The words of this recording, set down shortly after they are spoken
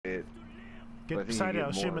Get beside it,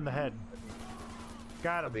 I'll shoot him in the head.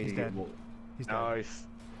 Got him, he's dead. He's dead. Nice.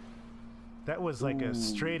 That was like a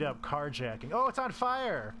straight up carjacking. Oh, it's on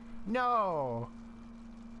fire! No!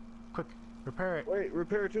 Quick, repair it. Wait,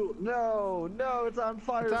 repair tool. No, no, it's on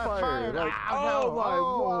fire. It's on fire. Like, oh oh no! my,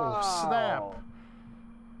 Oh, wow. snap!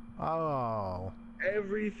 Oh.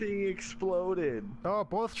 Everything exploded. Oh,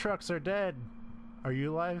 both trucks are dead. Are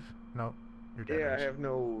you alive? No, you're dead. Yeah, I have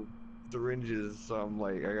no syringes, so I'm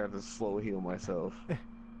like, I got to slow heal myself.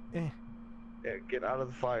 Yeah, get out of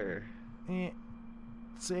the fire.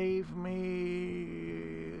 Save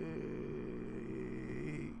me.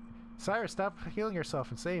 Cyrus, stop healing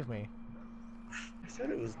yourself and save me. I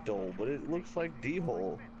said it was dull, but it looks like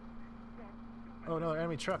D-hole. Oh no,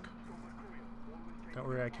 enemy truck. Don't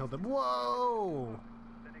worry, I killed him. Whoa!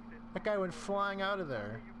 That guy went flying out of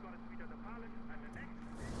there.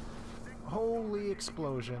 Holy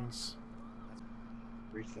explosions.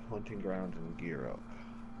 Reach the hunting ground and gear up.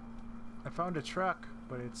 I found a truck,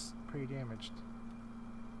 but it's pretty damaged.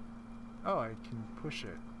 Oh, I can push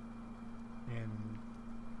it. And...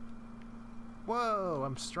 whoa,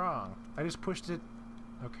 I'm strong. I just pushed it...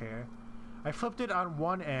 okay. I flipped it on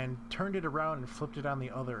one end, turned it around, and flipped it on the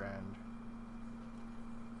other end.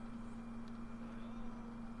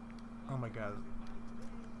 Oh my god.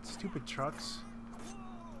 Stupid trucks.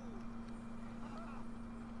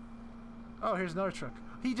 Oh, here's another truck.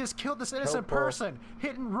 He just killed this innocent person!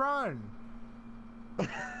 Hit and run!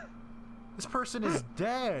 This person is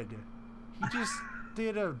dead! He just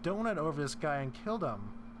did a donut over this guy and killed him.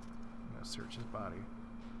 I'm gonna search his body.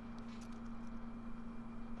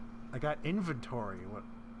 I got inventory.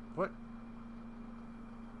 What?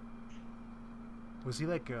 Was he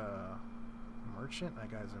like a merchant? I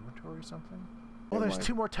got his inventory or something? Oh, there's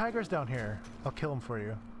two more tigers down here. I'll kill them for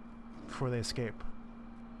you before they escape.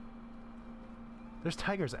 There's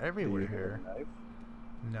tigers everywhere here.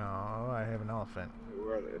 No, I have an elephant.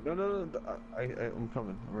 Where are they? No, I'm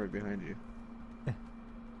coming. I'm right behind you.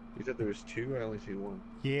 You said there was two? I only see one.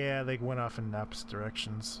 Yeah, they went off in opposite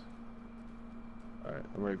directions. Alright,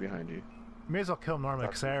 I'm right behind you. May as well kill him normally,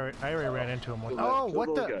 because I already ran into him. Oh,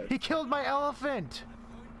 what the? Guys. He killed my elephant!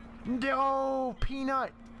 No,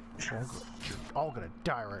 Peanut! You're all gonna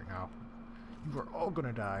die right now. You are all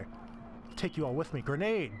gonna die. Take you all with me.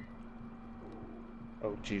 Grenade!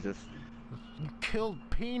 Oh, Jesus. You killed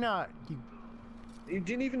Peanut! You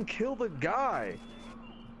didn't even kill the guy!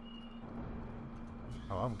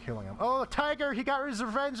 Oh, I'm killing him. Oh, tiger! He got his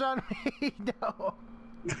revenge on me! No!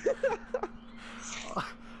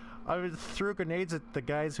 I threw grenades at the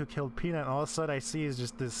guys who killed Peanut, and all of a sudden I see is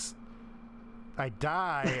just this... I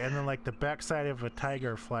die, and then like the backside of a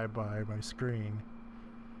tiger fly by my screen.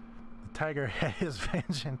 The tiger had his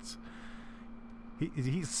vengeance.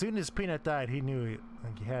 As soon as Peanut died, he knew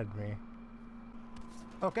he had me.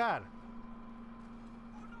 Oh God!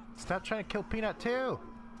 Stop trying to kill Peanut too!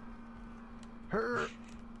 Her...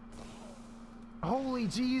 Holy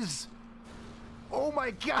jeez! Oh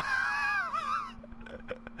my God!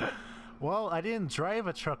 Well, I didn't drive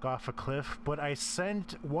a truck off a cliff, but I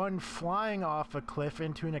sent one flying off a cliff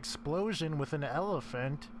into an explosion with an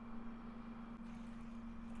elephant.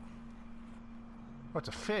 Oh, it's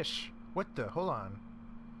a fish. What the? Hold on.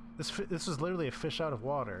 This is literally a fish out of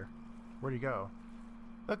water. Where'd he go?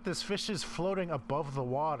 Look, this fish is floating above the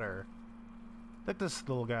water. Look at this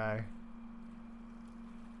little guy.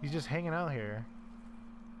 He's just hanging out here.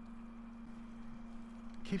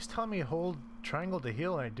 Keeps telling me hold triangle to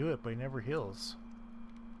heal, and I do it, but he never heals.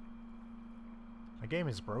 My game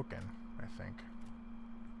is broken, I think.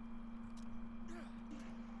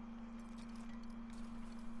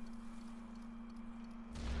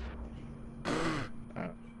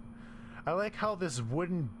 I like how this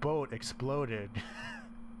wooden boat exploded.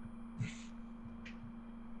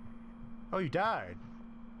 Oh, you died.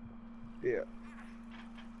 Yeah.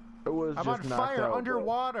 It was I'm just on knocked fire out,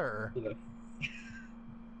 underwater.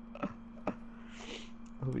 I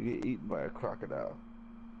hope we get eaten by a crocodile.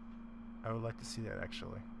 I would like to see that,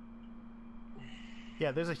 actually.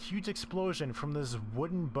 Yeah, there's a huge explosion from this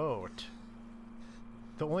wooden boat.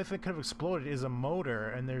 The only thing that could have exploded is a motor,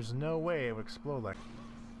 and there's no way it would explode like...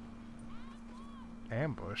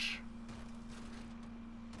 Ambush?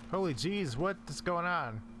 Holy jeez, what is going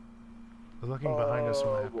on? They're looking behind us.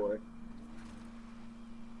 Oh boy.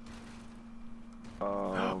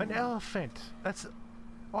 An elephant! That's...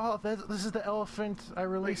 Oh, this is the elephant I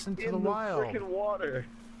released into the wild. In the freaking water.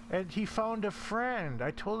 And he found a friend.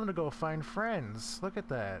 I told him to go find friends. Look at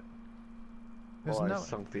that. There's I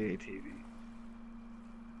sunk the ATV.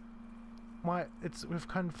 We've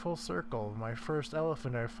come full circle. My first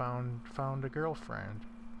elephant I found a girlfriend.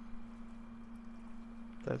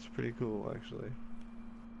 That's pretty cool, actually.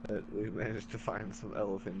 That we managed to find some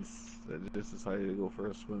elephants that just decided to go for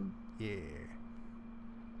a swim. Yeah.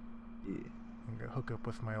 Yeah. I'm gonna hook up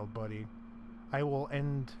with my old buddy. I will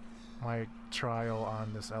end my trial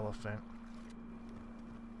on this elephant.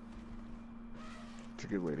 It's a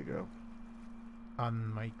good way to go.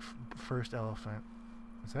 On my first elephant.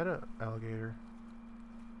 Is that a alligator?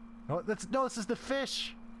 No, this is the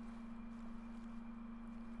fish.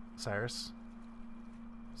 Cyrus.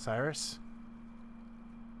 Cyrus.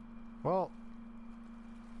 Well,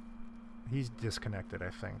 he's disconnected, I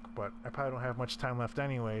think, but I probably don't have much time left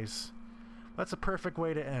anyways. That's a perfect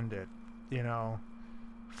way to end it, you know,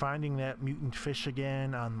 finding that mutant fish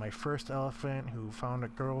again on my first elephant who found a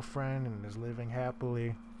girlfriend and is living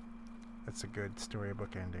happily. That's a good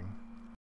storybook ending.